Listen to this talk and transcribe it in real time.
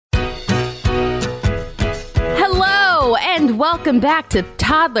And welcome back to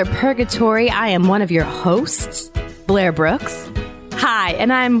Toddler Purgatory. I am one of your hosts, Blair Brooks. Hi,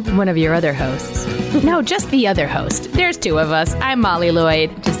 and I'm one of your other hosts. No, just the other host. There's two of us. I'm Molly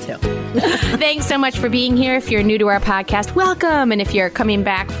Lloyd. Just two. Thanks so much for being here. If you're new to our podcast, welcome. And if you're coming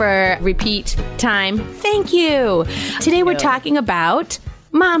back for repeat time, thank you. Today we're talking about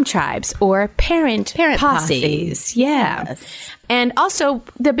mom tribes or parent posses. Yeah. Yes. And also,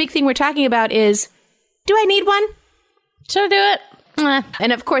 the big thing we're talking about is, do I need one? Should I do it?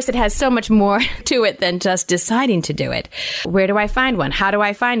 And of course, it has so much more to it than just deciding to do it. Where do I find one? How do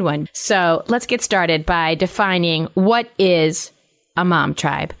I find one? So let's get started by defining what is a mom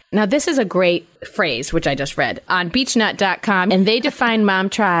tribe. Now, this is a great phrase, which I just read on beechnut.com, and they define mom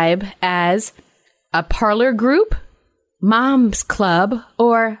tribe as a parlor group, mom's club,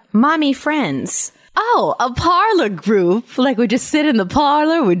 or mommy friends. Oh, a parlor group. Like we just sit in the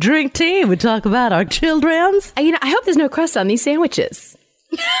parlor, we drink tea, we talk about our children's. I hope there's no crust on these sandwiches.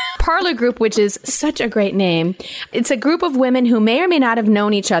 Parlor group, which is such a great name. It's a group of women who may or may not have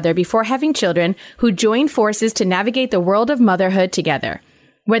known each other before having children, who join forces to navigate the world of motherhood together.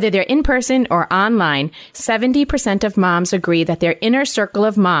 Whether they're in person or online, 70% of moms agree that their inner circle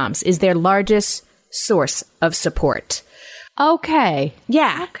of moms is their largest source of support. Okay.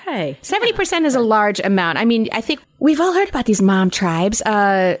 Yeah. Okay. 70% is a large amount. I mean, I think we've all heard about these mom tribes.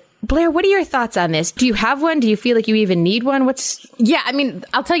 Blair, what are your thoughts on this? Do you have one? Do you feel like you even need one? Yeah, I mean,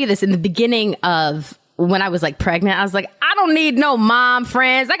 I'll tell you this. In the beginning of when I was like pregnant, I was like, I don't need no mom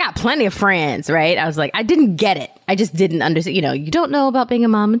friends. I got plenty of friends, right? I was like, I didn't get it. I just didn't understand. You know, you don't know about being a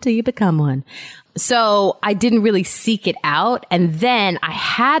mom until you become one. So I didn't really seek it out. And then I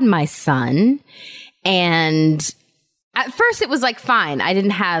had my son, and at first it was like, fine. I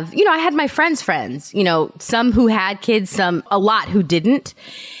didn't have, I had my friends, some who had kids, a lot who didn't.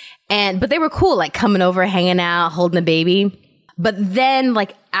 But they were cool, like coming over, hanging out, holding a baby. But then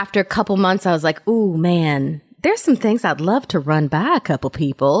like after a couple months, I was like, ooh, man, there's some things I'd love to run by a couple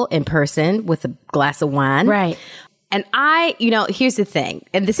people in person with a glass of wine. Right. And here's the thing,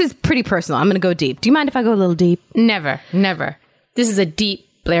 and this is pretty personal. I'm going to go deep. Do you mind if I go a little deep? Never. This is a deep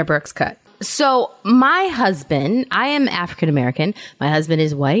Blair Brooks cut. So my husband, I am African American. My husband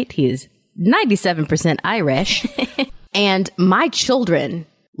is white. He is 97% Irish. And my children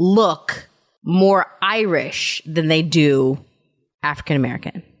look more Irish than they do African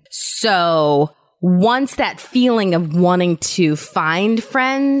American. So once that feeling of wanting to find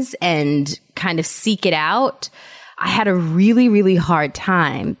friends and kind of seek it out, I had a really, really hard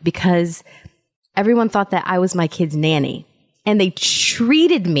time because everyone thought that I was my kid's nanny, and they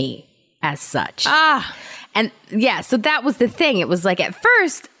treated me as such. And yeah, so that was the thing. It was like, at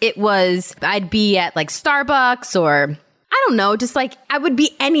first I'd be at like Starbucks, or I don't know, just like I would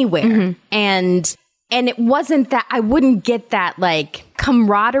be anywhere. Mm-hmm. And it wasn't that I wouldn't get that like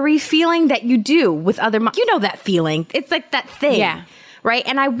camaraderie feeling that you do with other moms. You know that feeling. It's like that thing. Yeah. Right.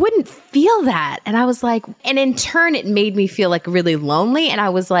 And I wouldn't feel that. And I was like, and in turn, it made me feel like really lonely. And I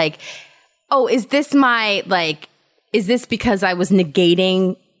was like, oh, is this because I was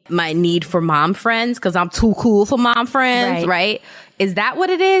negating my need for mom friends because I'm too cool for mom friends, right? Is that what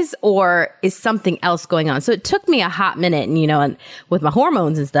it is, or is something else going on? So it took me a hot minute, and with my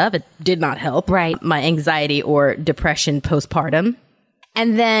hormones and stuff, it did not help, right? My anxiety or depression postpartum.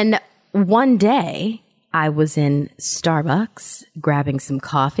 And then one day I was in Starbucks grabbing some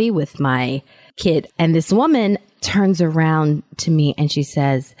coffee with my kid, and this woman turns around to me and she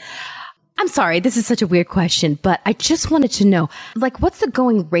says, I'm sorry, this is such a weird question, but I just wanted to know, like, what's the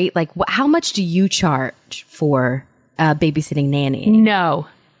going rate? Like, how much do you charge for babysitting nanny? No.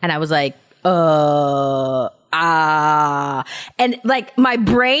 And I was like, and like my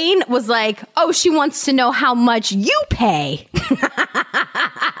brain was like, oh, she wants to know how much you pay.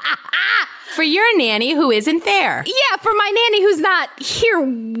 For your nanny who isn't there. Yeah, for my nanny who's not here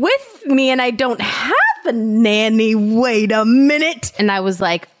with me, and I don't have a nanny. Wait a minute. And I was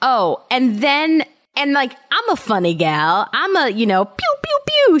like, oh, and like, I'm a funny gal. I'm a, pew, pew,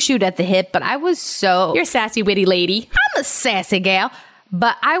 pew, shoot at the hip. But I was so... You're a sassy, witty lady. I'm a sassy gal.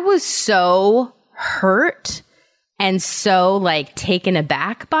 But I was so hurt and so like taken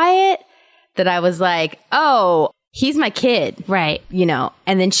aback by it that I was like, oh, he's my kid. Right.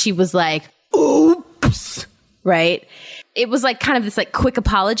 And then she was like, oops. Right. It was like kind of this like quick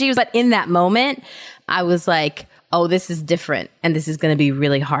apology. It was like in that moment, I was like, oh, this is different. And this is going to be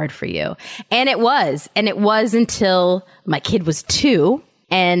really hard for you. And it was. And it was until my kid was 2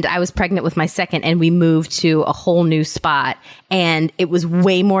 and I was pregnant with my second, and we moved to a whole new spot, and it was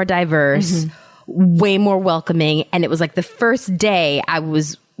way more diverse, way more welcoming. And it was like the first day I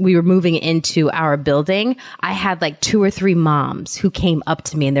was we were moving into our building, I had like 2 or 3 moms who came up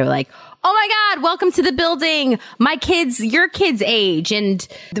to me and they were like, oh my God, welcome to the building. My kids, your kids' age, and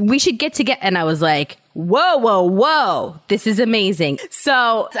we should get together. And I was like, whoa, whoa, whoa, this is amazing.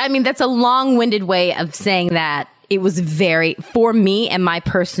 So, I mean, that's a long-winded way of saying that it was very, for me and my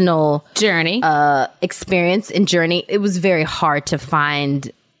personal journey, experience and journey, it was very hard to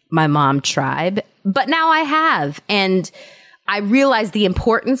find my mom tribe. But now I have, and I realize the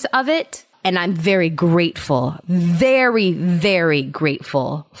importance of it. And I'm very grateful, very, very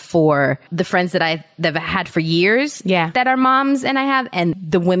grateful for the friends that I've had for years that are moms and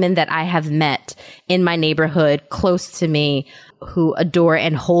the women that I have met in my neighborhood close to me who adore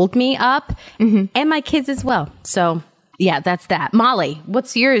and hold me up and my kids as well. So yeah, that's that. Molly,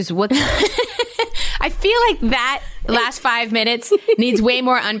 what's yours? I feel like that last 5 minutes needs way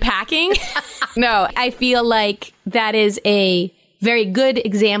more unpacking. No, I feel like that is a very good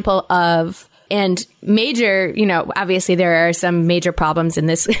example of, and major, obviously there are some major problems in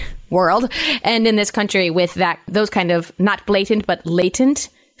this world and in this country with those kind of not blatant, but latent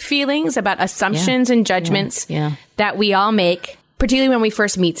feelings about assumptions and judgments that we all make, particularly when we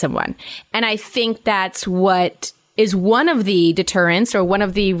first meet someone. And I think that's what is one of the deterrents or one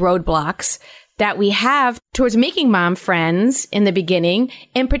of the roadblocks that we have towards making mom friends in the beginning.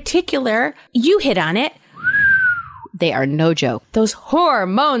 In particular, you hit on it. They are no joke. Those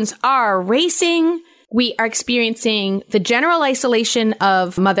hormones are racing. We are experiencing the general isolation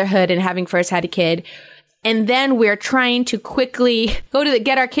of motherhood and having first had a kid. And then we're trying to quickly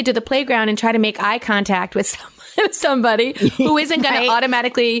get our kid to the playground and try to make eye contact with somebody who isn't going to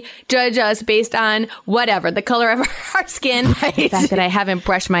automatically judge us based on whatever, the color of our skin, the fact that I haven't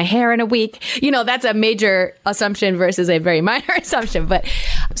brushed my hair in a week. That's a major assumption versus a very minor assumption. But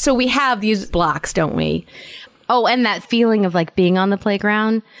so we have these blocks, don't we? Oh, and that feeling of like being on the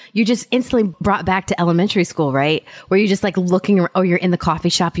playground, you just instantly brought back to elementary school, right? Where you're just like looking, or you're in the coffee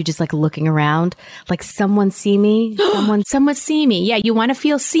shop, you're just like looking around, like someone see me? Someone see me. Yeah, you want to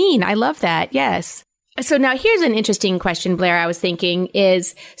feel seen. I love that. Yes. So now here's an interesting question, Blair, I was thinking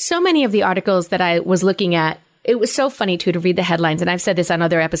is so many of the articles that I was looking at, it was so funny too to read the headlines. And I've said this on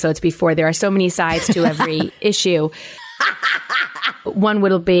other episodes before. There are so many sides to every issue. One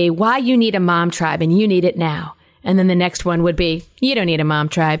would be why you need a mom tribe and you need it now. And then the next one would be, you don't need a mom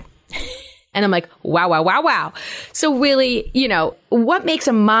tribe. And I'm like, wow, wow, wow, wow. So really, what makes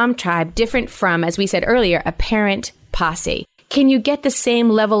a mom tribe different from, as we said earlier, a parent posse? Can you get the same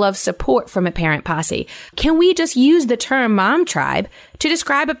level of support from a parent posse? Can we just use the term mom tribe to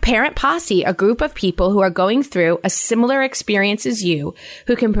describe a parent posse, a group of people who are going through a similar experience as you,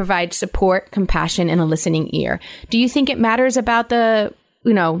 who can provide support, compassion, and a listening ear? Do you think it matters about the,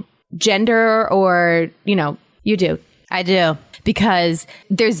 gender or, You do. I do. Because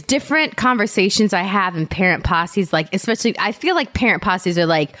there's different conversations I have in parent posses, like especially I feel like parent posses are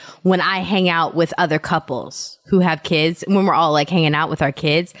like when I hang out with other couples who have kids, when we're all like hanging out with our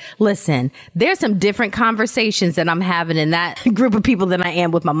kids. Listen, there's some different conversations that I'm having in that group of people than I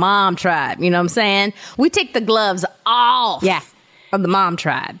am with my mom tribe. You know what I'm saying? We take the gloves off of the mom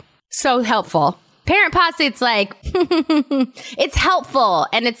tribe. So helpful. Parent posse, it's like, it's helpful.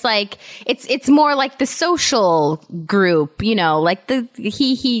 And it's like, it's more like the social group, like the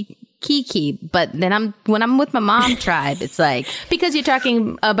kiki. But then when I'm with my mom tribe, it's like. Because you're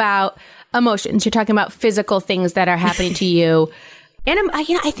talking about emotions. You're talking about physical things that are happening to you. And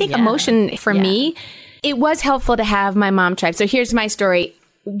I think emotion for me, it was helpful to have my mom tribe. So here's my story.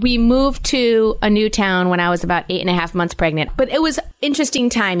 We moved to a new town when I was about 8.5 months pregnant, but it was interesting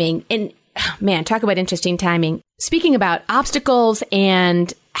timing. And man, talk about interesting timing. Speaking about obstacles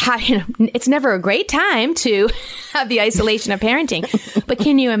and how, it's never a great time to have the isolation of parenting. But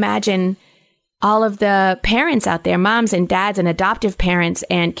can you imagine all of the parents out there, moms and dads and adoptive parents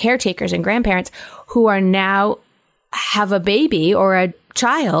and caretakers and grandparents who are now have a baby or a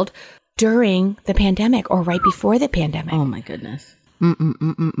child during the pandemic or right before the pandemic? Oh, my goodness.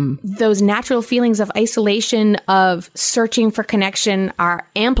 Those natural feelings of isolation, of searching for connection are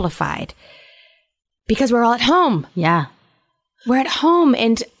amplified because we're all at home. Yeah. We're at home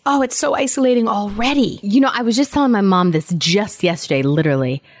and, it's so isolating already. I was just telling my mom this just yesterday,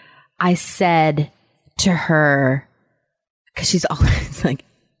 literally. I said to her, because she's always like,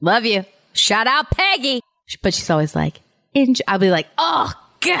 love you. Shout out Peggy. But she's always like, I'll be like, oh,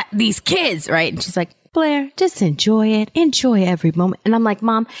 God, these kids, right? And she's like, Blair, just enjoy it. Enjoy every moment. And I'm like,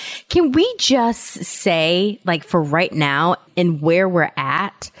 Mom, can we just say, like, for right now and where we're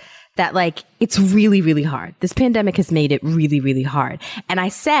at, that, like, it's really, really hard. This pandemic has made it really, really hard. And I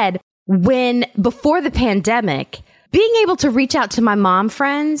said, before the pandemic, being able to reach out to my mom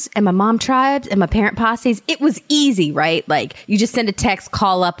friends and my mom tribes and my parent posses, it was easy, right? Like you just send a text,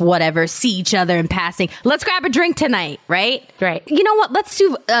 call up, whatever, see each other in passing. Let's grab a drink tonight, right? Right. You know what? Let's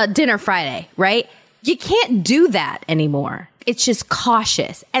do dinner Friday, right? You can't do that anymore. It's just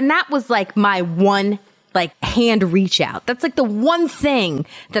cautious. And that was like my one like hand reach out. That's like the one thing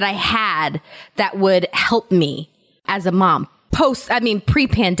that I had that would help me as a mom.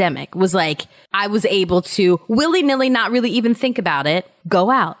 Pre-pandemic was like, I was able to willy-nilly, not really even think about it,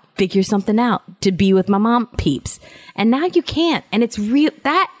 go out, figure something out to be with my mom peeps. And now you can't. And it's real.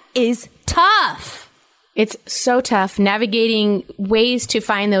 That is tough. It's so tough navigating ways to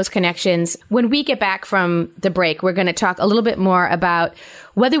find those connections. When we get back from the break, we're going to talk a little bit more about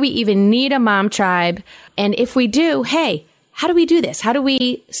whether we even need a mom tribe. And if we do, hey, how do we do this? How do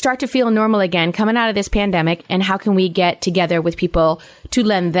we start to feel normal again coming out of this pandemic? And how can we get together with people to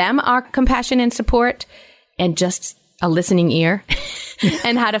lend them our compassion and support and just a listening ear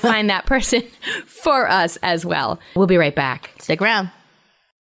and how to find that person for us as well? We'll be right back. Stick around.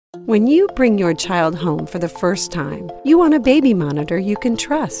 When you bring your child home for the first time, you want a baby monitor you can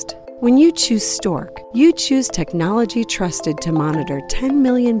trust. When you choose Stork, you choose technology trusted to monitor 10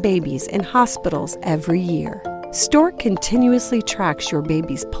 million babies in hospitals every year. Stork continuously tracks your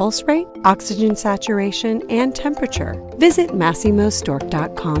baby's pulse rate, oxygen saturation, and temperature. Visit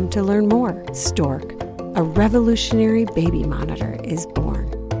MassimoStork.com to learn more. Stork, a revolutionary baby monitor, is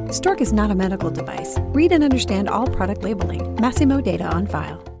born. Stork is not a medical device. Read and understand all product labeling. Massimo data on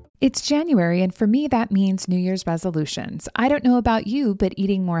file. It's January, and for me, that means New Year's resolutions. I don't know about you, but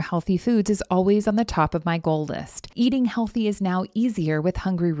eating more healthy foods is always on the top of my goal list. Eating healthy is now easier with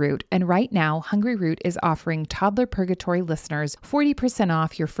Hungry Root, and right now, Hungry Root is offering Toddler Purgatory listeners 40%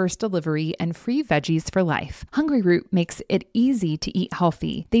 off your first delivery and free veggies for life. Hungry Root makes it easy to eat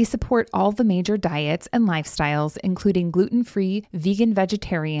healthy. They support all the major diets and lifestyles, including gluten-free, vegan,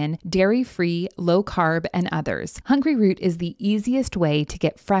 vegetarian, dairy-free, low-carb, and others. Hungry Root is the easiest way to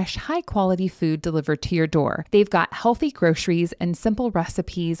get fresh, high-quality food delivered to your door. They've got healthy groceries and simple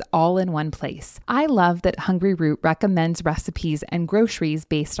recipes all in one place. I love that Hungry Root recommends recipes and groceries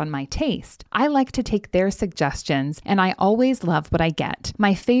based on my taste. I like to take their suggestions, and I always love what I get.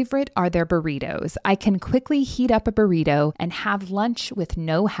 My favorite are their burritos. I can quickly heat up a burrito and have lunch with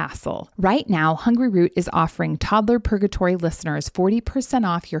no hassle. Right now, Hungry Root is offering Toddler Purgatory listeners 40%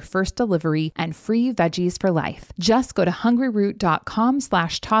 off your first delivery and free veggies for life. Just go to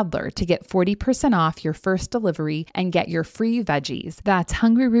hungryroot.com/toddler to get 40% off your first delivery and get your free veggies. That's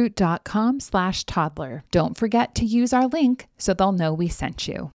hungryroot.com/toddler. Don't forget to use our link so they'll know we sent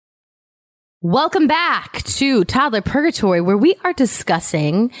you. Welcome back to Toddler Purgatory, where we are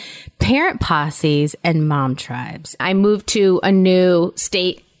discussing parent posses and mom tribes. I moved to a new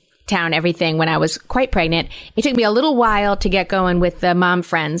state, town, everything when I was quite pregnant. It took me a little while to get going with the mom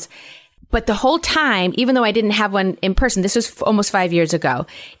friends. But the whole time, even though I didn't have one in person, this was almost 5 years ago,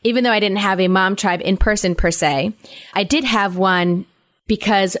 even though I didn't have a mom tribe in person per se, I did have one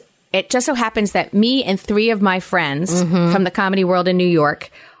because it just so happens that me and 3 of my friends from the comedy world in New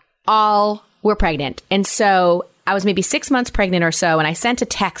York all were pregnant. And so I was maybe 6 months pregnant or so, and I sent a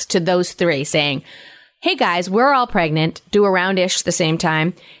text to those 3 saying, hey guys, we're all pregnant, due around-ish the same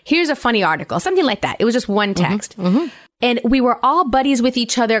time. Here's a funny article, something like that. It was just one text. And we were all buddies with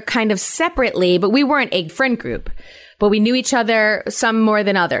each other kind of separately, but we weren't a friend group. But we knew each other, some more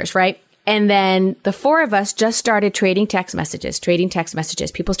than others, right? And then the 4 of us just started trading text messages.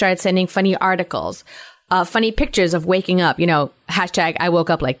 People started sending funny articles, funny pictures of waking up, hashtag I woke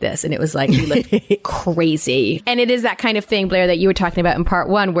up like this. And it was like, we looked crazy. And it is that kind of thing, Blair, that you were talking about in part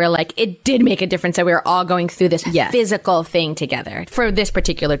 1, where like it did make a difference that we were all going through this physical thing together for this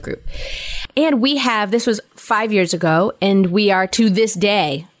particular group. And this was 5 years ago, and we are to this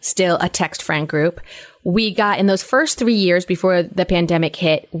day still a text friend group. We got, in those first 3 years before the pandemic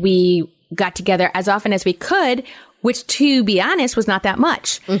hit, we got together as often as we could, which, to be honest, was not that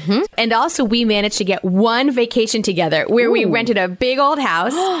much. And also, we managed to get one vacation together where we rented a big old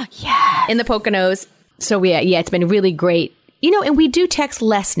house in the Poconos. So, it's been really great. And we do text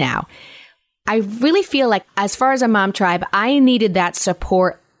less now. I really feel like, as far as a mom tribe, I needed that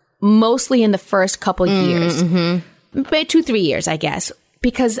support mostly in the first couple years. 2-3 years, I guess.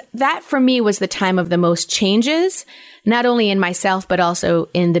 Because that, for me, was the time of the most changes, not only in myself, but also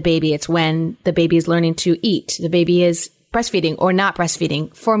in the baby. It's when the baby is learning to eat. The baby is breastfeeding or not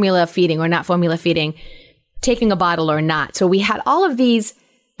breastfeeding, formula feeding or not formula feeding, taking a bottle or not. So we had all of these,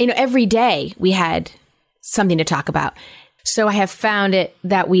 every day we had something to talk about. So I have found it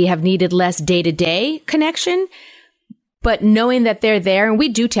that we have needed less day-to-day connection. But knowing that they're there, and we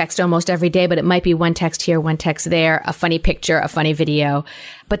do text almost every day, but it might be one text here, one text there, a funny picture, a funny video.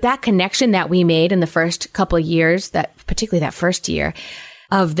 But that connection that we made in the first couple of years, particularly that first year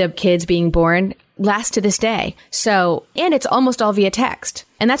of the kids being born, lasts to this day. So, and it's almost all via text.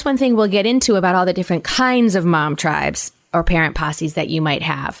 And that's one thing we'll get into about all the different kinds of mom tribes or parent posses that you might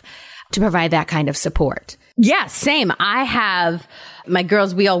have to provide that kind of support. Yeah, same. I have my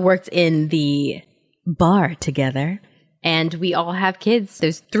girls, we all worked in the bar together. And we all have kids.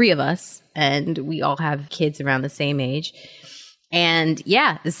 There's 3 of us, and we all have kids around the same age. And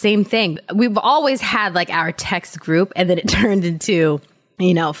yeah, the same thing. We've always had like our text group, and then it turned into,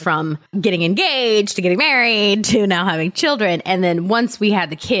 from getting engaged to getting married to now having children. And then once we had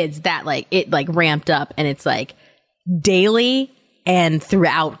the kids, that it ramped up, and it's like daily and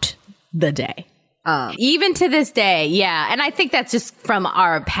throughout the day. Even to this day, yeah. And I think that's just from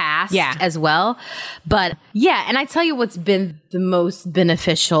our past as well. But yeah, and I tell you what's been the most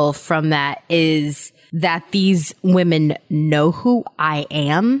beneficial from that is that these women know who I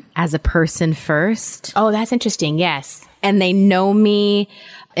am as a person first. Oh, that's interesting. Yes. And they know me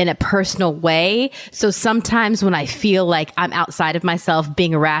in a personal way. So sometimes when I feel like I'm outside of myself,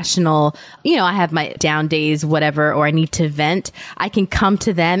 being irrational, I have my down days, whatever, or I need to vent, I can come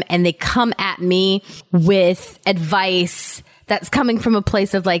to them and they come at me with advice that's coming from a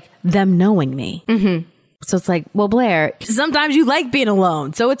place of them knowing me. Mm-hmm. So it's like, well, Blair, sometimes you like being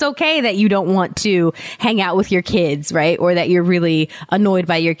alone. So it's okay that you don't want to hang out with your kids, right? Or that you're really annoyed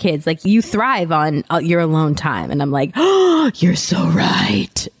by your kids. You thrive on your alone time. And I'm like, oh, you're so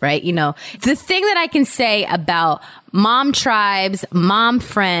right. Right? The thing that I can say about mom tribes, mom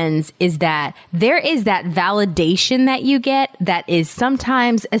friends is that there is that validation that you get that is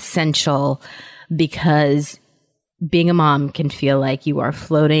sometimes essential, because being a mom can feel like you are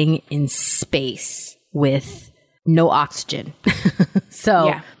floating in space with no oxygen.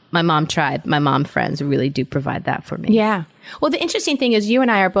 So my mom tribe, my mom friends really do provide that for me. Yeah. Well, the interesting thing is you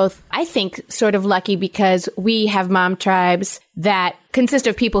and I are both, I think, sort of lucky because we have mom tribes that consist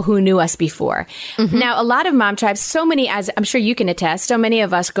of people who knew us before. Mm-hmm. Now, a lot of mom tribes, so many, as I'm sure you can attest, so many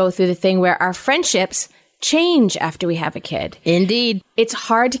of us go through the thing where our friendships change after we have a kid. Indeed. It's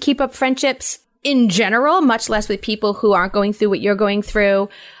hard to keep up friendships in general, much less with people who aren't going through what you're going through.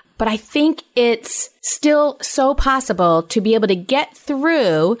 But I think it's still so possible to be able to get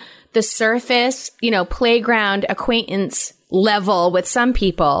through the surface, playground acquaintance level with some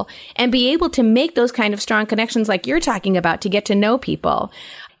people and be able to make those kind of strong connections like you're talking about to get to know people.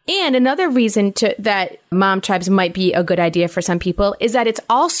 And another reason that mom tribes might be a good idea for some people is that it's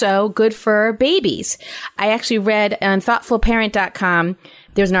also good for babies. I actually read on thoughtfulparent.com,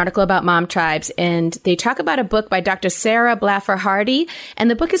 there's an article about mom tribes, and they talk about a book by Dr. Sarah Blaffer Hardy. And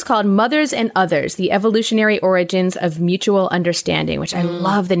the book is called Mothers and Others, The Evolutionary Origins of Mutual Understanding, which I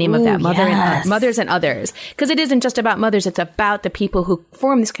love the name of that, Mothers and Others. Because it isn't just about mothers, it's about the people who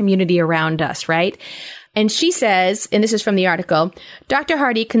form this community around us, right? And she says, and this is from the article, Dr.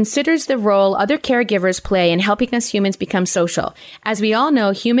 Hardy considers the role other caregivers play in helping us humans become social. As we all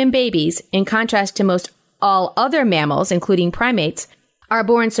know, human babies, in contrast to most all other mammals, including primates, are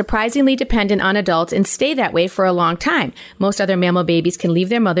born surprisingly dependent on adults and stay that way for a long time. Most other mammal babies can leave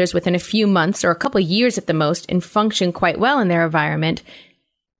their mothers within a few months or a couple of years at the most and function quite well in their environment.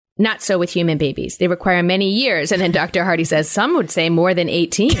 Not so with human babies. They require many years. And then Dr. Hardy says some would say more than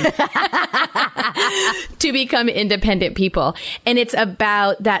 18 to become independent people. And it's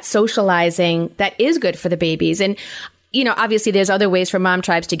about that socializing that is good for the babies. And, obviously there's other ways for mom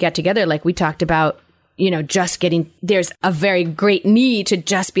tribes to get together. Like we talked about, there's a very great need to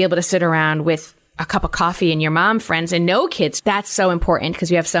just be able to sit around with a cup of coffee and your mom friends and no kids. That's so important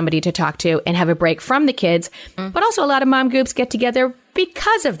because you have somebody to talk to and have a break from the kids. Mm. But also a lot of mom groups get together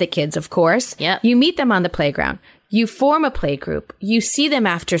because of the kids, of course. Yeah. You meet them on the playground. You form a play group. You see them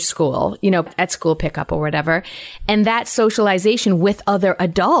after school, at school pickup or whatever. And that socialization with other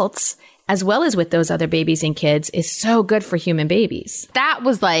adults, as well as with those other babies and kids, is so good for human babies. That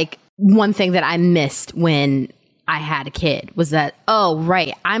was one thing that I missed when I had a kid was that, oh,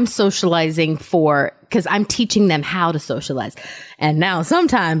 right, I'm socializing because I'm teaching them how to socialize. And now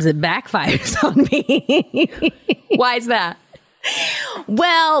sometimes it backfires on me. Why is that?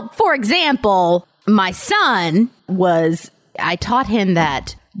 Well, for example, my son I taught him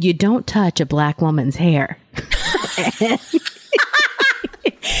that you don't touch a black woman's hair.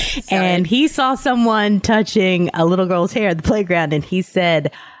 And he saw someone touching a little girl's hair at the playground and he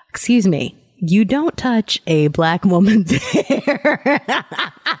said, "Excuse me, you don't touch a black woman's hair."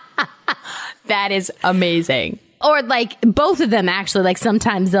 That is amazing. Or like both of them actually, like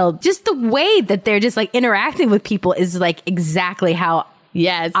sometimes they'll just the way that they're just like interacting with people is like exactly how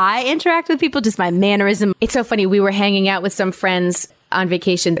I interact with people, just my mannerism. It's so funny. We were hanging out with some friends on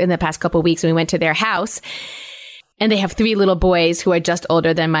vacation in the past couple of weeks and we went to their house and they have 3 little boys who are just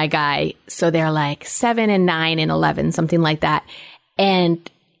older than my guy. So they're like 7 and 9 and 11, something like that. And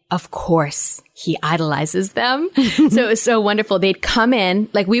of course, he idolizes them. So it was so wonderful. They'd come in,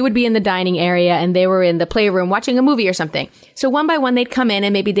 like we would be in the dining area and they were in the playroom watching a movie or something. So one by one, they'd come in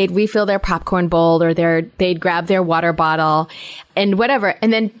and maybe they'd refill their popcorn bowl or they'd grab their water bottle and whatever.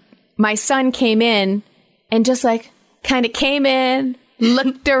 And then my son came in and just like kind of came in,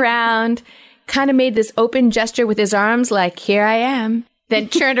 looked around, kind of made this open gesture with his arms like, here I am. Then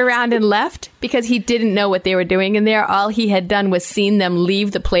turned around and left because he didn't know what they were doing in there. All he had done was seen them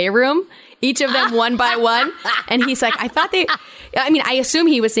leave the playroom, each of them one by one. And he's like, I assume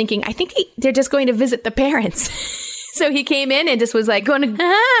he was thinking, I think they're just going to visit the parents. So he came in and just was like, and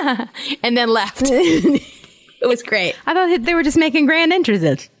then left. It was great. I thought they were just making grand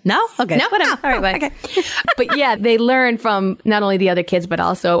entrances. No? Okay. No, whatever. All right, bye. Okay. But yeah, they learn from not only the other kids, but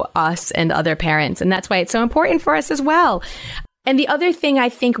also us and other parents. And that's why it's so important for us as well. And the other thing I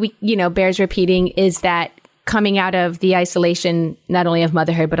think bears repeating is that coming out of the isolation, not only of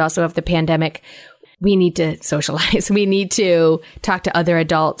motherhood, but also of the pandemic, we need to socialize. We need to talk to other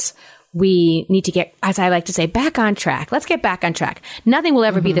adults. We need to get, as I like to say, back on track. Let's get back on track. Nothing will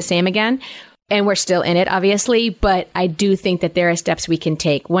ever be the same again. And we're still in it, obviously. But I do think that there are steps we can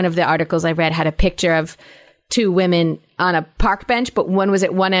take. One of the articles I read had a picture of 2 women on a park bench, but one was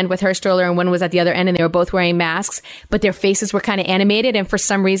at one end with her stroller and one was at the other end, and they were both wearing masks, but their faces were kind of animated. And for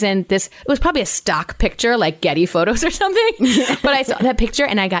some reason, it was probably a stock picture, like Getty Photos or something. But I saw that picture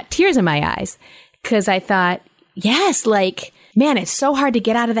and I got tears in my eyes because I thought, yes, like, man, it's so hard to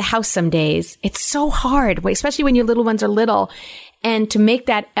get out of the house some days. It's so hard, especially when your little ones are little. And to make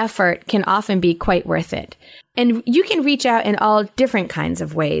that effort can often be quite worth it. And you can reach out in all different kinds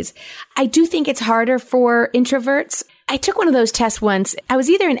of ways. I do think it's harder for introverts. I took one of those tests once. I was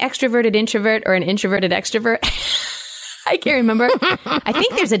either an extroverted introvert or an introverted extrovert. I can't remember. I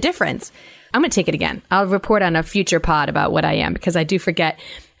think there's a difference. I'm going to take it again. I'll report on a future pod about what I am because I do forget.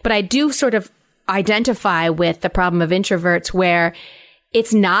 But I do sort of identify with the problem of introverts where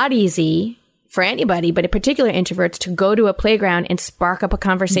it's not easy for anybody, but in particular introverts, to go to a playground and spark up a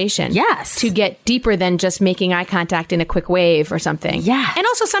conversation. Yes. To get deeper than just making eye contact in a quick wave or something. Yeah. And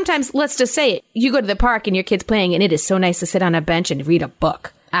also sometimes, let's just say it, you go to the park and your kid's playing and it is so nice to sit on a bench and read a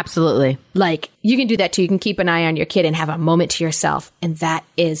book. Absolutely. Like, you can do that too. You can keep an eye on your kid and have a moment to yourself. And that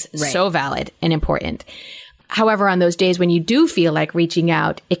is so valid and important. However, on those days when you do feel like reaching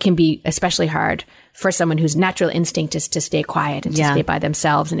out, it can be especially hard for someone whose natural instinct is to stay quiet and to stay by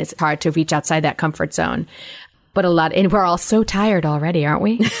themselves. And it's hard to reach outside that comfort zone. But and we're all so tired already, aren't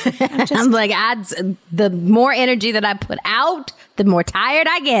we? I'm like, the more energy that I put out, the more tired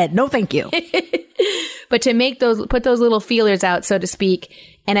I get. No, thank you. But to put those little feelers out, so to speak.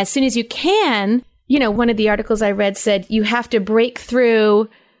 And as soon as you can, one of the articles I read said you have to break through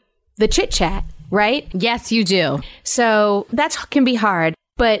the chit chat, right? Yes, you do. So that can be hard.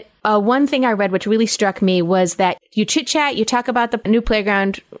 But one thing I read which really struck me was that you chit-chat, you talk about the new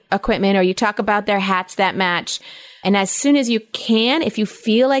playground equipment, or you talk about their hats that match. And as soon as you can, if you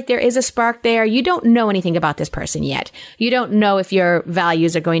feel like there is a spark there, you don't know anything about this person yet. You don't know if your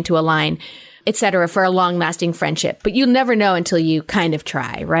values are going to align, etc., for a long-lasting friendship. But you'll never know until you kind of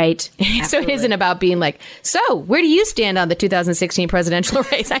try, right? So it isn't about being like, so where do you stand on the 2016 presidential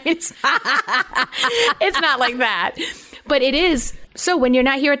race? I mean, it's not like that. But it is. So when you're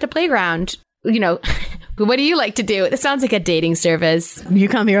not here at the playground, what do you like to do? It sounds like a dating service. You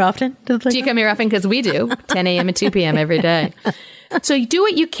come here often to the playground? Do you come here often? Because we do. 10 a.m. and 2 p.m. every day. So you do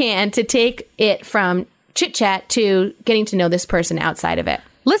what you can to take it from chit-chat to getting to know this person outside of it.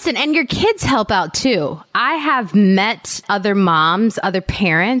 Listen, and your kids help out too. I have met other moms, other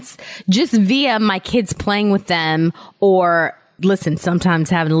parents, just via my kids playing with them, or listen, sometimes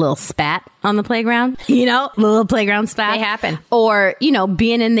having a little spat on the playground, a little playground spat. They happen. Or,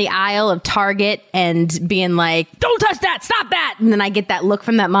 being in the aisle of Target and being like, don't touch that, stop that. And then I get that look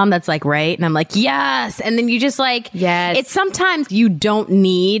from that mom that's like, right. And I'm like, yes. And then you just like, yes. It's sometimes you don't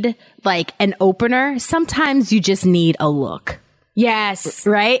need like an opener. Sometimes you just need a look. Yes.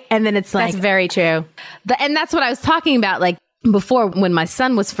 Right. And then it's like, that's very true. And that's what I was talking about. Like, before, when my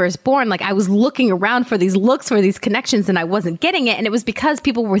son was first born, like I was looking around for these looks, for these connections, and I wasn't getting it. And it was because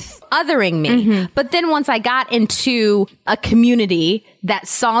people were othering me. Mm-hmm. But then once I got into a community that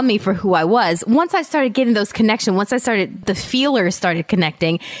saw me for who I was, once I started getting those connections, the feelers started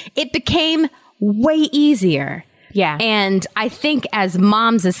connecting, it became way easier. Yeah. And I think as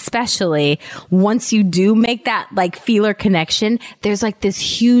moms especially, once you do make that like feeler connection, there's like this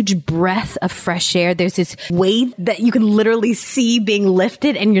huge breath of fresh air. There's this weight that you can literally see being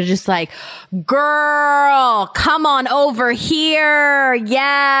lifted and you're just like, girl, come on over here.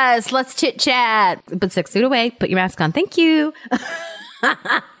 Yes, let's chit chat. Put 6 feet away. Put your mask on. Thank you.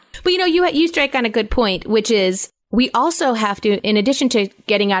 But you strike on a good point, which is we also have to, in addition to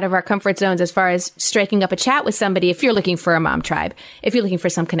getting out of our comfort zones as far as striking up a chat with somebody, if you're looking for a mom tribe, if you're looking for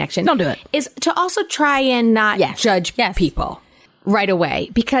some connection, don't do it. Is to also try and not judge people right away,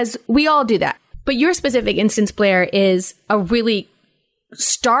 because we all do that. But your specific instance, Blair, is a really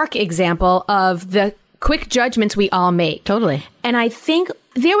stark example of the quick judgments we all make. Totally. And I think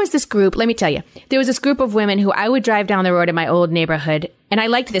there was this group, let me tell you, there was this group of women who I would drive down the road in my old neighborhood, and I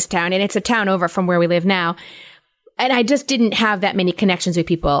liked this town, and it's a town over from where we live now. And I just didn't have that many connections with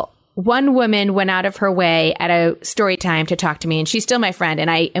people. One woman went out of her way at a story time to talk to me, and she's still my friend. And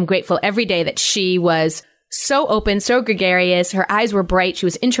I am grateful every day that she was so open, so gregarious. Her eyes were bright. She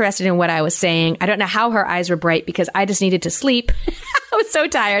was interested in what I was saying. I don't know how her eyes were bright because I just needed to sleep. I was so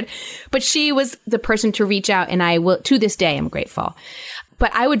tired. But she was the person to reach out, and I will, to this day, I'm grateful.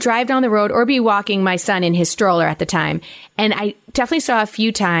 But I would drive down the road or be walking my son in his stroller at the time. And I definitely saw a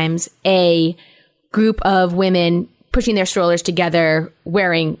few times a group of women pushing their strollers together,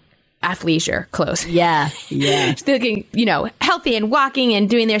 wearing athleisure clothes. Yeah. Looking, healthy and walking and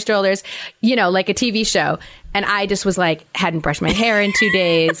doing their strollers, like a TV show. And I just was like, hadn't brushed my hair in 2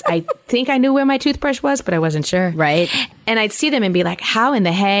 days. I think I knew where my toothbrush was, but I wasn't sure. Right. And I'd see them and be like, how in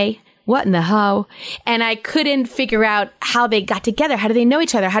the hay? What in the ho? And I couldn't figure out how they got together. How do they know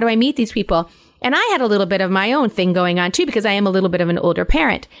each other? How do I meet these people? And I had a little bit of my own thing going on too, because I am a little bit of an older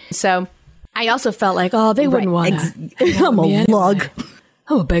parent. So I also felt like, they wouldn't want to. I'm a lug.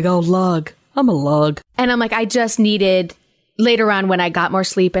 I'm a big old lug. I'm a lug. And I'm like, I just needed, later on when I got more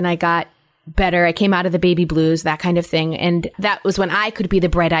sleep and I got better, I came out of the baby blues, that kind of thing. And that was when I could be the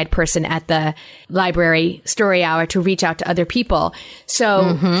bright-eyed person at the library story hour to reach out to other people.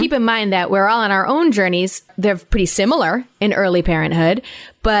 So keep in mind that we're all on our own journeys. They're pretty similar in early parenthood,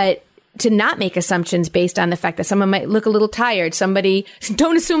 but to not make assumptions based on the fact that someone might look a little tired.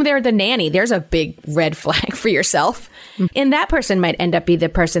 Don't assume they're the nanny. There's a big red flag for yourself. And that person might end up be the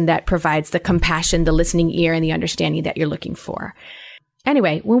person that provides the compassion, the listening ear, and the understanding that you're looking for.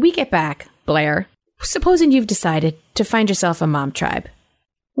 Anyway, when we get back, Blair, supposing you've decided to find yourself a mom tribe,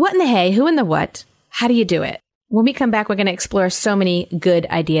 what in the hey, who in the what, how do you do it? When we come back, we're going to explore so many good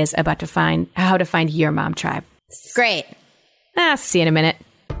ideas about how to find your mom tribe. Great. See you in a minute.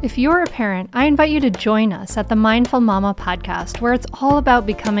 If you're a parent, I invite you to join us at the Mindful Mama podcast, where it's all about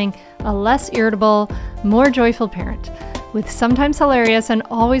becoming a less irritable, more joyful parent. With sometimes hilarious and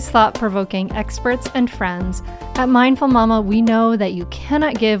always thought-provoking experts and friends, at Mindful Mama, we know that you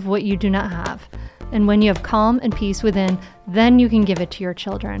cannot give what you do not have. And when you have calm and peace within, then you can give it to your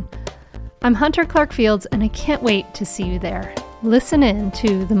children. I'm Hunter Clark Fields, and I can't wait to see you there. Listen in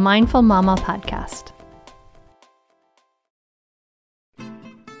to the Mindful Mama podcast.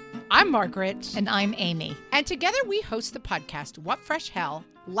 I'm Margaret. And I'm Amy. And together we host the podcast, What Fresh Hell?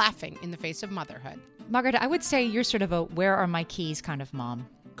 Laughing in the Face of Motherhood. Margaret, I would say you're sort of a where are my keys kind of mom.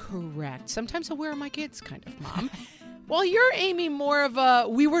 Correct. Sometimes a where are my kids kind of mom. Well, you're, Amy, more of a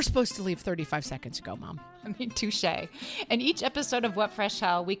we were supposed to leave 35 seconds ago, mom. I mean, touche. In each episode of What Fresh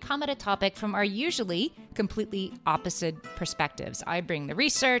Hell, we come at a topic from our usually completely opposite perspectives. I bring the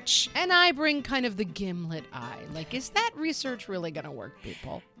research. And I bring kind of the gimlet eye. Like, is that research really going to work,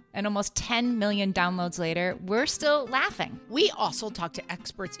 people? And almost 10 million downloads later, we're still laughing. We also talk to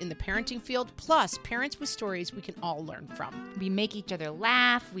experts in the parenting field, plus parents with stories we can all learn from. We make each other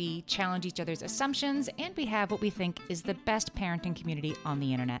laugh, we challenge each other's assumptions, and we have what we think is the best parenting community on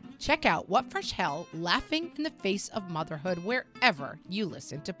the internet. Check out What Fresh Hell? Laughing in the Face of Motherhood wherever you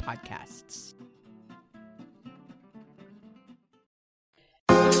listen to podcasts.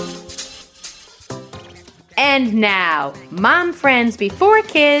 And now, mom friends before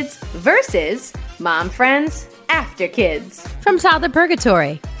kids versus mom friends after kids. From Toddler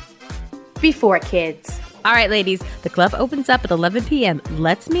Purgatory. Before kids. All right, ladies, the club opens up at 11 p.m.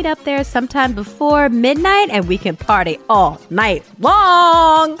 Let's meet up there sometime before midnight and we can party all night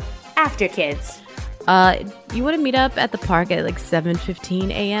long. After kids. You want to meet up at the park at like 7:15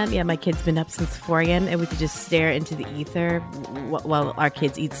 a.m.? Yeah, my kid's been up since 4 a.m. and we could just stare into the ether while our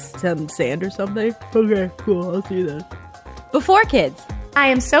kids eat some sand or something. Okay, cool. I'll see you then. Before kids. I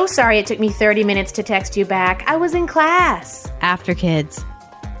am so sorry it took me 30 minutes to text you back. I was in class. After kids.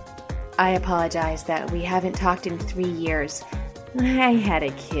 I apologize that we haven't talked in 3 years. I had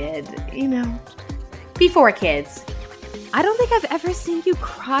a kid, before kids. I don't think I've ever seen you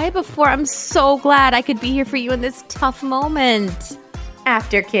cry before. I'm so glad I could be here for you in this tough moment.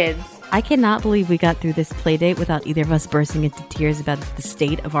 After kids. I cannot believe we got through this play date without either of us bursting into tears about the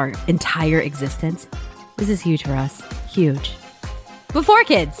state of our entire existence. This is huge for us. Huge. Before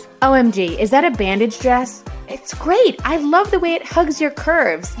kids. OMG, is that a bandage dress? It's great. I love the way it hugs your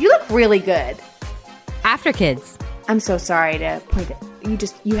curves. You look really good. After kids. I'm so sorry to point it.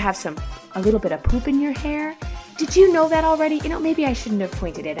 You have a little bit of poop in your hair. Did you know that already? Maybe I shouldn't have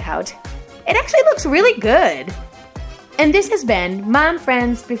pointed it out. It actually looks really good. And this has been Mom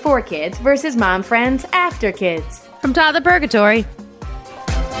Friends Before Kids versus Mom Friends After Kids. From Toddler Purgatory.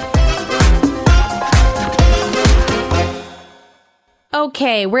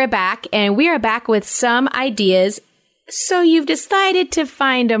 Okay, we're back, and we are back with some ideas. So you've decided to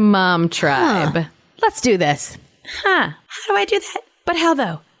find a mom tribe. Let's do this. How do I do that? But how,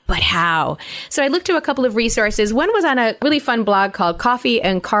 though? But how? So I looked to a couple of resources. One was on a really fun blog called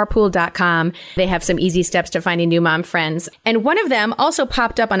coffeeandcarpool.com. They have some easy steps to finding new mom friends. And one of them also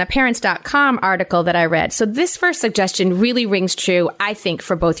popped up on a parents.com article that I read. So this first suggestion really rings true, I think,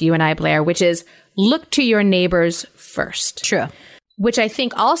 for both you and I, Blair, which is look to your neighbors first. True. Which I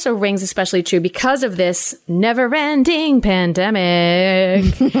think also rings especially true because of this never-ending pandemic.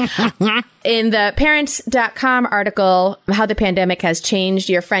 In the parents.com article, How the Pandemic Has Changed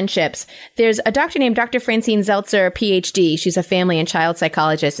Your Friendships, there's a doctor named Dr. Francine Zeltzer, PhD. She's a family and child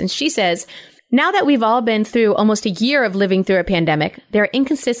psychologist. And she says, now that we've all been through almost a year of living through a pandemic, there are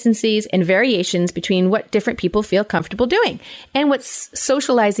inconsistencies and variations between what different people feel comfortable doing and what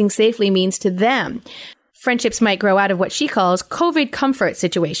socializing safely means to them. Friendships might grow out of what she calls COVID comfort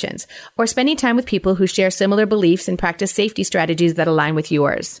situations, or spending time with people who share similar beliefs and practice safety strategies that align with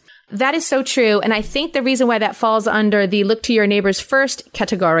yours. That is so true. And I think the reason why that falls under the look to your neighbors first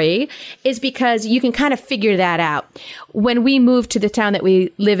category is because you can kind of figure that out. When we moved to the town that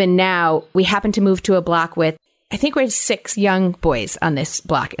we live in now, we happened to move to a block with, I think we're 6 young boys on this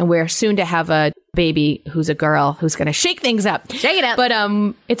block, and we're soon to have a baby who's a girl who's going to shake things up. Shake it up. But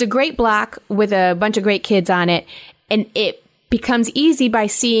it's a great block with a bunch of great kids on it, and it becomes easy by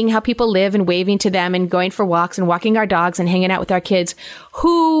seeing how people live and waving to them and going for walks and walking our dogs and hanging out with our kids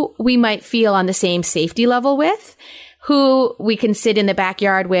who we might feel on the same safety level with, who we can sit in the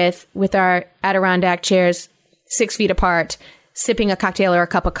backyard with our Adirondack chairs 6 feet apart, sipping a cocktail or a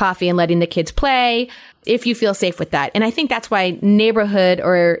cup of coffee and letting the kids play, if you feel safe with that. And I think that's why neighborhood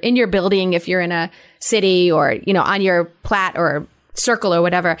or in your building, if you're in a city or, on your plat or circle or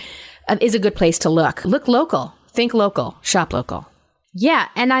whatever, is a good place to look. Look local, think local, shop local. Yeah.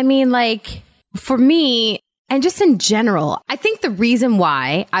 And I mean, for me, and just in general, I think the reason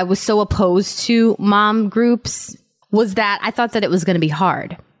why I was so opposed to mom groups was that I thought that it was going to be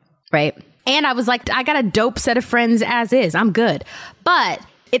hard, right? And I was like, I got a dope set of friends as is. I'm good. But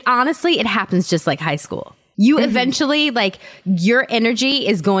it happens just like high school. You eventually, your energy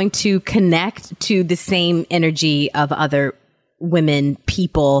is going to connect to the same energy of other women,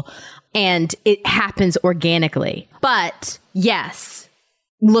 people, and it happens organically. But yes,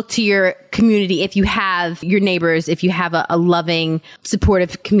 look to your community if you have your neighbors, if you have a loving,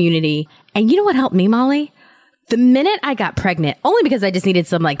 supportive community. And you know what helped me, Molly? The minute I got pregnant, only because I just needed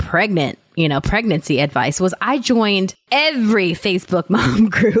some pregnancy advice, was I joined every Facebook mom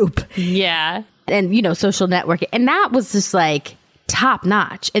group. Yeah. And, social networking. And that was just top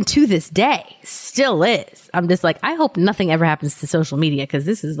notch. And to this day, still is. I'm just I hope nothing ever happens to social media, because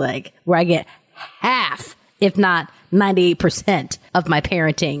this is where I get half, if not 98% of my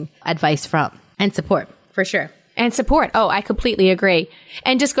parenting advice from, and support, for sure. And support. Oh, I completely agree.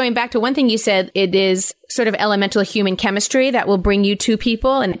 And just going back to one thing you said, it is sort of elemental human chemistry that will bring you to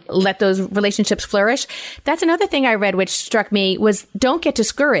people and let those relationships flourish. That's another thing I read, which struck me, was don't get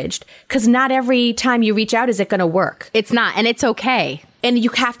discouraged, because not every time you reach out is it going to work. It's not. And it's okay. And you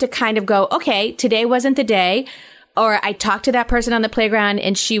have to kind of go, okay, today wasn't the day. Or I talked to that person on the playground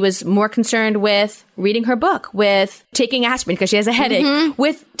and she was more concerned with reading her book, with taking aspirin because she has a headache,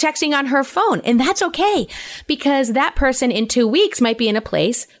 with texting on her phone. And that's okay, because that person in 2 weeks might be in a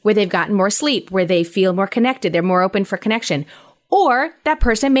place where they've gotten more sleep, where they feel more connected. They're more open for connection. Or that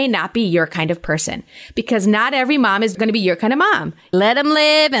person may not be your kind of person, because not every mom is going to be your kind of mom. Let them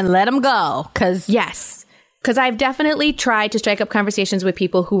live and let them go. Yes. Because I've definitely tried to strike up conversations with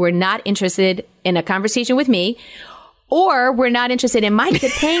people who were not interested in a conversation with me, or were not interested in my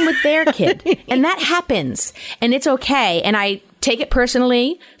kid playing with their kid. And that happens. And it's okay. And I take it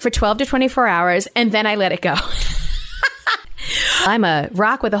personally for 12 to 24 hours, and then I let it go. I'm a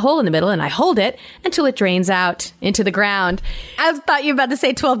rock with a hole in the middle, and I hold it until it drains out into the ground. I thought you were about to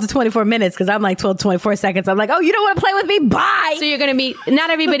say 12 to 24 minutes because I'm like 12 to 24 seconds. I'm like, oh, you don't want to play with me? Bye. So you're going to be, not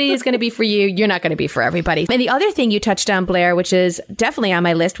everybody is going to be for you. You're not going to be for everybody. And the other thing you touched on, Blair, which is definitely on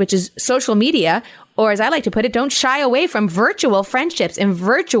my list, which is social media, or as I like to put it, don't shy away from virtual friendships and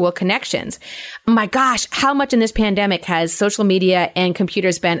virtual connections. My gosh, how much in this pandemic has social media and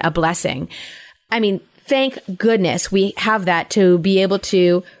computers been a blessing? I mean, thank goodness we have that to be able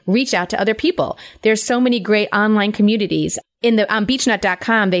to reach out to other people. There's so many great online communities. On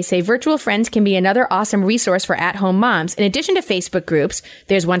beechnut.com, they say virtual friends can be another awesome resource for at-home moms. In addition to Facebook groups,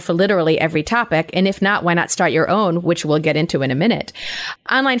 there's one for literally every topic. And if not, why not start your own, which we'll get into in a minute.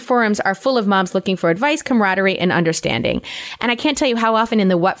 Online forums are full of moms looking for advice, camaraderie, and understanding. And I can't tell you how often in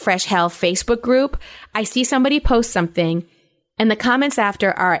the What Fresh Hell Facebook group, I see somebody post something and the comments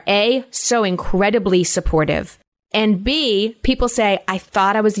after are A, so incredibly supportive, and B, people say, I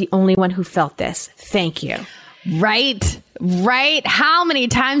thought I was the only one who felt this. Thank you. Right. How many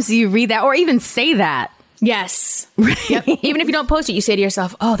times do you read that or even say that? Yes. Yep. Even if you don't post it, you say to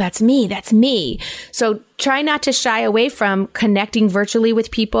yourself, oh, that's me. That's me. So try not to shy away from connecting virtually with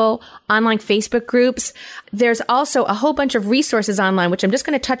people, online Facebook groups. There's also a whole bunch of resources online, which I'm just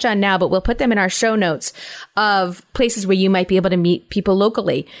going to touch on now, but we'll put them in our show notes of places where you might be able to meet people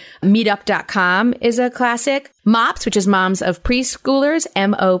locally. Meetup.com is a classic. MOPS, which is Moms of Preschoolers,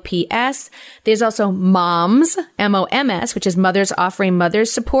 MOPS. There's also MOMS, MOMS, which is Mothers Offering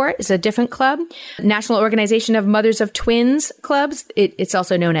Mothers Support. It's a different club. National Organization of Mothers of Twins clubs. It's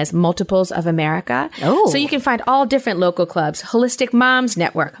also known as Multiples of America. Oh. So you can find all different local clubs. Holistic Moms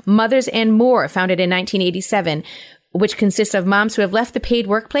Network, Mothers and More, founded in 1987, which consists of moms who have left the paid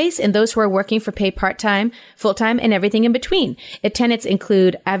workplace and those who are working for paid part-time, full-time, and everything in between. Its tenets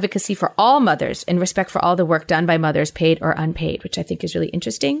include advocacy for all mothers and respect for all the work done by mothers, paid or unpaid, which I think is really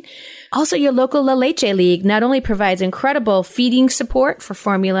interesting. Also, your local La Leche League not only provides incredible feeding support for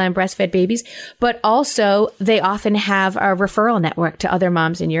formula and breastfed babies, but also they often have a referral network to other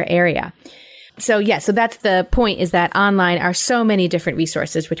moms in your area. So that's the point, is that online are so many different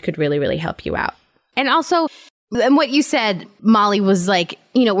resources which could really, really help you out. And also, and what you said, Molly, was like,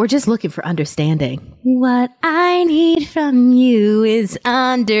 we're just looking for understanding. What I need from you is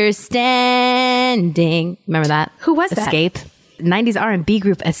understanding. Remember that? Who was that? Escape. 90s R&B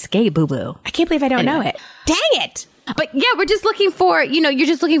group Escape, boo-boo. I can't believe I don't know it. Dang it! But yeah, we're just looking for, you're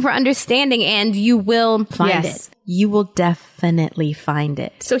just looking for understanding, and you will find it. You will definitely find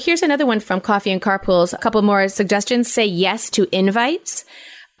it. So here's another one from Coffee and Carpools. A couple more suggestions. Say yes to invites,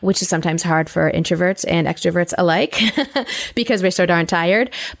 which is sometimes hard for introverts and extroverts alike because we're so darn tired.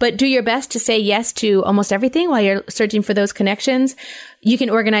 But do your best to say yes to almost everything while you're searching for those connections. You can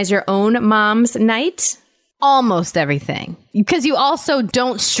organize your own mom's night. Almost everything. Because you also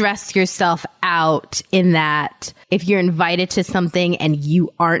don't stress yourself out in that if you're invited to something and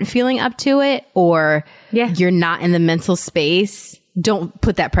you aren't feeling up to it, or you're not in the mental space, don't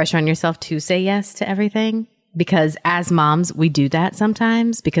put that pressure on yourself to say yes to everything. Because as moms, we do that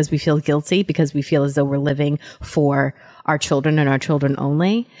sometimes because we feel guilty, because we feel as though we're living for our children and our children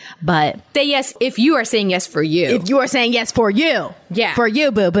only. But say yes if you are saying yes for you. If you are saying yes for you. Yeah. For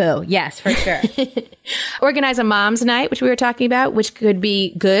you, boo-boo. Yes, for sure. Organize a mom's night, which we were talking about, which could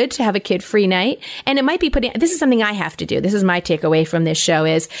be good to have a kid-free night. And it might be this is something I have to do. This is my takeaway from this show,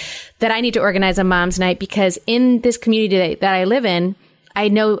 is that I need to organize a mom's night, because in this community that I live in, I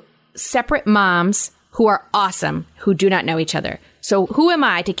know separate moms who are awesome, who do not know each other. So who am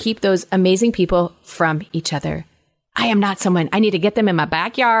I to keep those amazing people from each other? I am not someone. I need to get them in my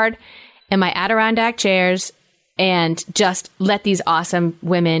backyard, in my Adirondack chairs, and just let these awesome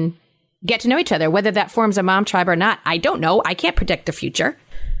women get to know each other. Whether that forms a mom tribe or not, I don't know. I can't predict the future,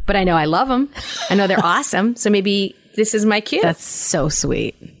 but I know I love them. I know they're awesome. So maybe this is my cue. That's so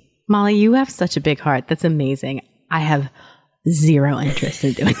sweet. Molly, you have such a big heart. That's amazing. I have zero interest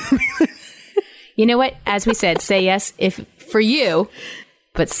in doing it. You know what? As we said, say yes if for you,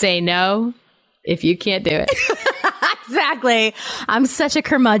 but say no if you can't do it. Exactly. I'm such a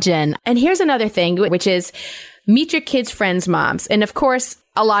curmudgeon. And here's another thing, which is meet your kids' friends' moms. And of course,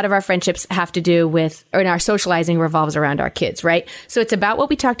 a lot of our friendships have to do with, and our socializing revolves around our kids, right? So it's about what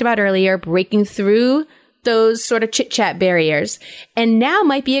we talked about earlier, breaking through those sort of chit-chat barriers. And now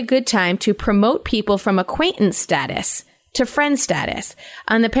might be a good time to promote people from acquaintance status to friend status.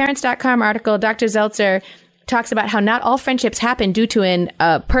 On the parents.com article, Dr. Zeltzer talks about how not all friendships happen due to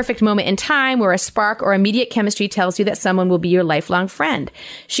a perfect moment in time where a spark or immediate chemistry tells you that someone will be your lifelong friend.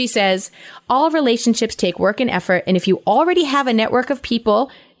 She says, all relationships take work and effort, and if you already have a network of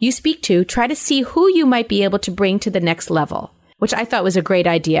people you speak to, try to see who you might be able to bring to the next level. which I thought was a great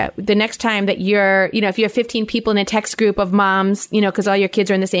idea. The next time that if you have 15 people in a text group of moms, because all your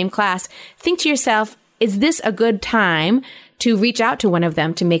kids are in the same class, think to yourself, is this a good time to reach out to one of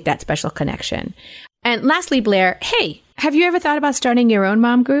them to make that special connection? And lastly, Blair, hey, have you ever thought about starting your own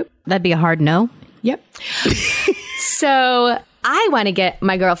mom group? That'd be a hard no. Yep. So I want to get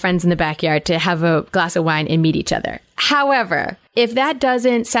my girlfriends in the backyard to have a glass of wine and meet each other. However, if that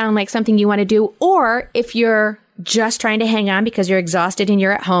doesn't sound like something you want to do, or if you're just trying to hang on because you're exhausted and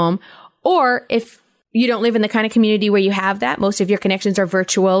you're at home, or if you don't live in the kind of community where you have that, most of your connections are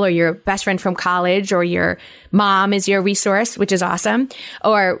virtual, or your best friend from college, or your mom is your resource, which is awesome,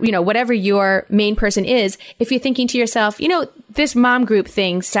 or, whatever your main person is, if you're thinking to yourself, this mom group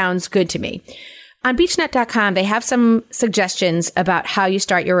thing sounds good to me. On beechnut.com, they have some suggestions about how you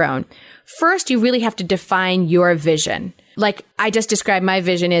start your own. First, you really have to define your vision. Like I just described, my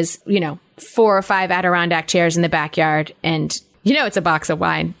vision is, 4 or 5 Adirondack chairs in the backyard, and it's a box of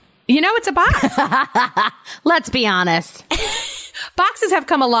wine. It's a box. Let's be honest. Boxes have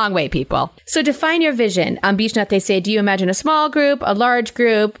come a long way, people. So define your vision. On BeechNut, they say, do you imagine a small group, a large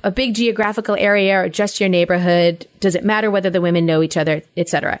group, a big geographical area, or just your neighborhood? Does it matter whether the women know each other,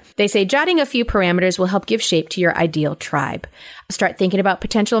 etc.? They say jotting a few parameters will help give shape to your ideal tribe. Start thinking about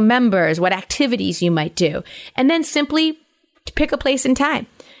potential members, what activities you might do, and then simply pick a place and time.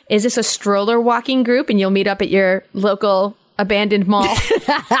 Is this a stroller walking group and you'll meet up at your local abandoned mall?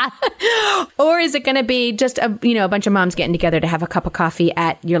 Or is it going to be just a bunch of moms getting together to have a cup of coffee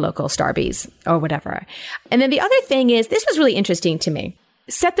at your local Starbucks or whatever? And then the other thing is, this was really interesting to me.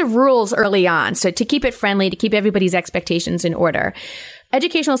 Set the rules early on. So to keep it friendly, to keep everybody's expectations in order.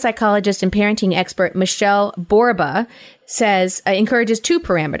 Educational psychologist and parenting expert Michelle Borba says, encourages 2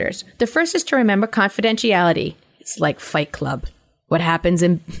 parameters. The first is to remember confidentiality. It's like Fight Club. What happens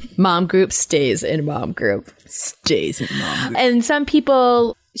in mom group stays in mom group. Stays in mom group.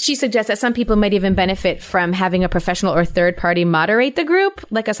 And she suggests that some people might even benefit from having a professional or third party moderate the group,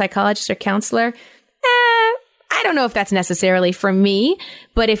 like a psychologist or counselor. I don't know if that's necessarily for me,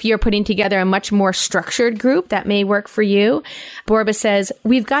 but if you're putting together a much more structured group, that may work for you. Borba says,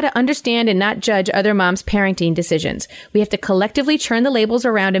 we've got to understand and not judge other moms' parenting decisions. We have to collectively turn the labels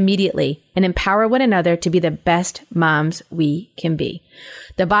around immediately and empower one another to be the best moms we can be.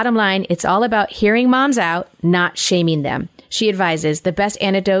 The bottom line, it's all about hearing moms out, not shaming them. She advises the best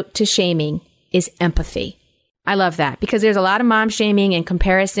antidote to shaming is empathy. I love that because there's a lot of mom shaming and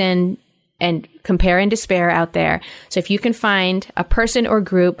comparison and compare and despair out there. So if you can find a person or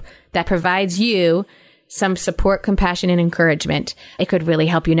group that provides you some support, compassion, and encouragement, it could really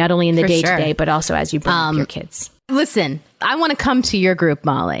help you not only in the day-to-day, but also as you bring up your kids. Listen, I want to come to your group,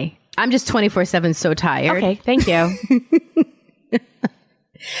 Molly. I'm just 24/7 so tired. Okay, thank you.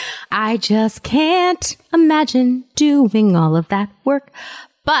 I just can't imagine doing all of that work.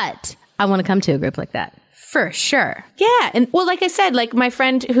 But I want to come to a group like that. For sure. Yeah. And well, like I said, like my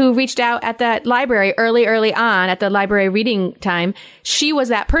friend who reached out at that library early on at the library reading time, she was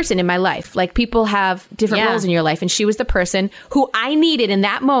that person in my life. Like people have different roles in your life. And she was the person who I needed in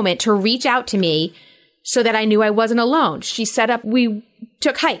that moment to reach out to me so that I knew I wasn't alone. She set up, we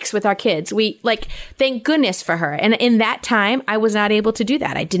took hikes with our kids. Thank goodness for her. And in that time, I was not able to do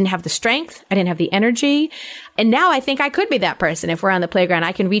that. I didn't have the strength. I didn't have the energy. And now I think I could be that person. If we're on the playground,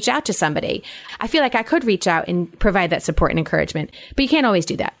 I can reach out to somebody. I feel like I could reach out and provide that support and encouragement, but you can't always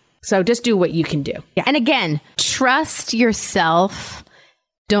do that. So just do what you can do. Yeah. And again, trust yourself.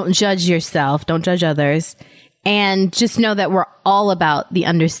 Don't judge yourself. Don't judge others. And just know that we're all about the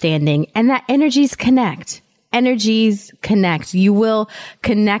understanding and that energies connect. Energies connect. You will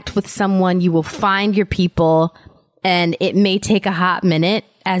connect with someone. You will find your people. And it may take a hot minute,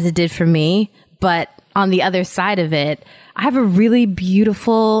 as it did for me. But on the other side of it, I have a really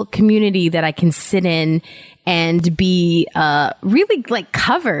beautiful community that I can sit in and be really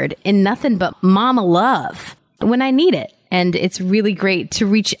covered in nothing but mama love when I need it. And it's really great to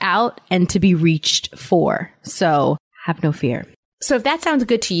reach out and to be reached for. So have no fear. So if that sounds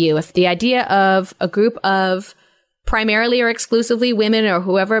good to you, if the idea of a group of primarily or exclusively women or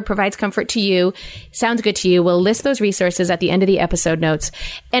whoever provides comfort to you sounds good to you, we'll list those resources at the end of the episode notes.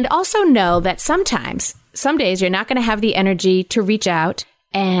 And also know that some days you're not going to have the energy to reach out.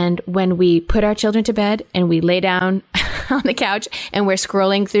 And when we put our children to bed and we lay down on the couch and we're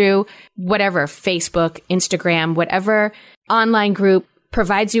scrolling through whatever, Facebook, Instagram, whatever online group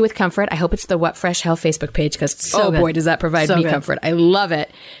provides you with comfort. I hope it's the What Fresh Hell Facebook page because boy, does that provide me comfort. I love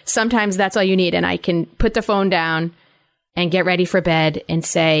it. Sometimes that's all you need. And I can put the phone down and get ready for bed and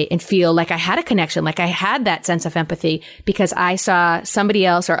say and feel like I had a connection, like I had that sense of empathy because I saw somebody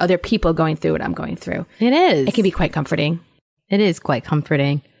else or other people going through what I'm going through. It is. It can be quite comforting. It is quite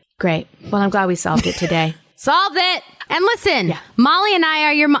comforting. Great. Well, I'm glad we solved it today. Solved it. And listen, Molly and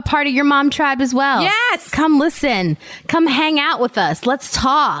I are part of your mom tribe as well. Yes. Come listen. Come hang out with us. Let's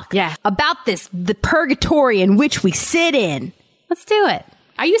talk about the purgatory in which we sit in. Let's do it.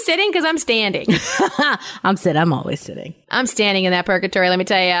 Are you sitting? Because I'm standing. I'm sitting. I'm always sitting. I'm standing in that purgatory. Let me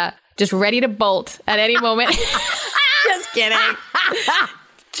tell you, just ready to bolt at any moment. Just kidding.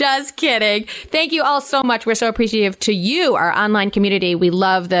 Just kidding. Thank you all so much. We're so appreciative to you, our online community. We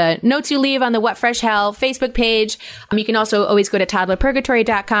love the notes you leave on the What Fresh Hell Facebook page. You can also always go to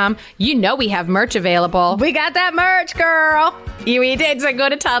toddlerpurgatory.com. You know we have merch available. We got that merch, girl. We did. So go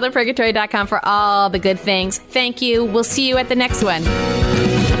to toddlerpurgatory.com for all the good things. Thank you. We'll see you at the next one.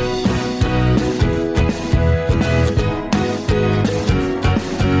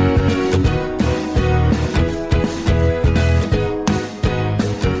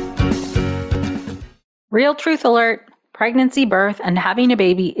 Real truth alert, pregnancy, birth, and having a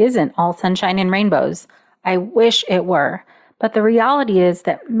baby isn't all sunshine and rainbows. I wish it were. But the reality is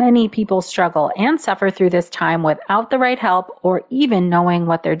that many people struggle and suffer through this time without the right help or even knowing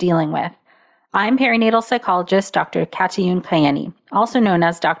what they're dealing with. I'm perinatal psychologist Dr. Katayun Kayeni, also known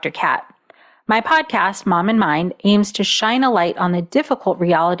as Dr. Kat. My podcast, Mom in Mind, aims to shine a light on the difficult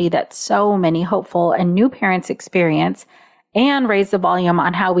reality that so many hopeful and new parents experience and raise the volume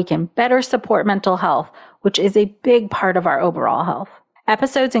on how we can better support mental health, which is a big part of our overall health.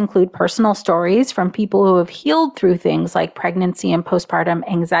 Episodes include personal stories from people who have healed through things like pregnancy and postpartum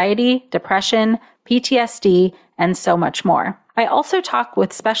anxiety, depression, PTSD, and so much more. I also talk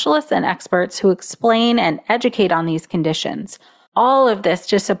with specialists and experts who explain and educate on these conditions. All of this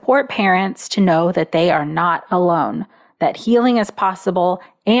to support parents to know that they are not alone, that healing is possible,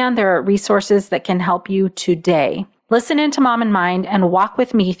 and there are resources that can help you today. Listen into Mom in Mind and walk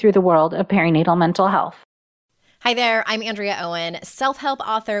with me through the world of perinatal mental health. Hi there, I'm Andrea Owen, self-help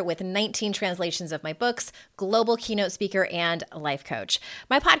author with 19 translations of my books, global keynote speaker, and life coach.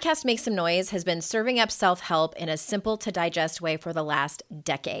 My podcast, Make Some Noise, has been serving up self-help in a simple-to-digest way for the last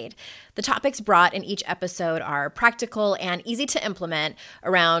decade. The topics brought in each episode are practical and easy to implement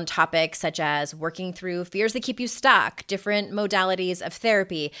around topics such as working through fears that keep you stuck, different modalities of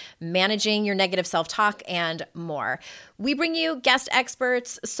therapy, managing your negative self-talk, and more. We bring you guest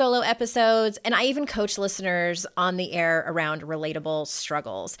experts, solo episodes, and I even coach listeners on the air around relatable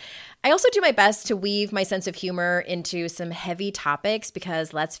struggles. I also do my best to weave my sense of humor into some heavy topics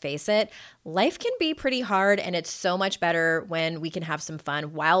because, let's face it, life can be pretty hard, and it's so much better when we can have some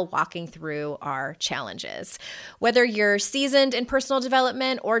fun while walking through our challenges. Whether you're seasoned in personal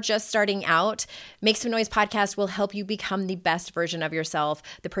development or just starting out, Make Some Noise podcast will help you become the best version of yourself,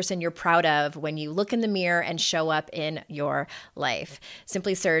 the person you're proud of when you look in the mirror and show up in your life.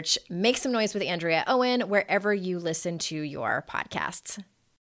 Simply search Make Some Noise with Andrea Owen wherever you listen to your podcasts.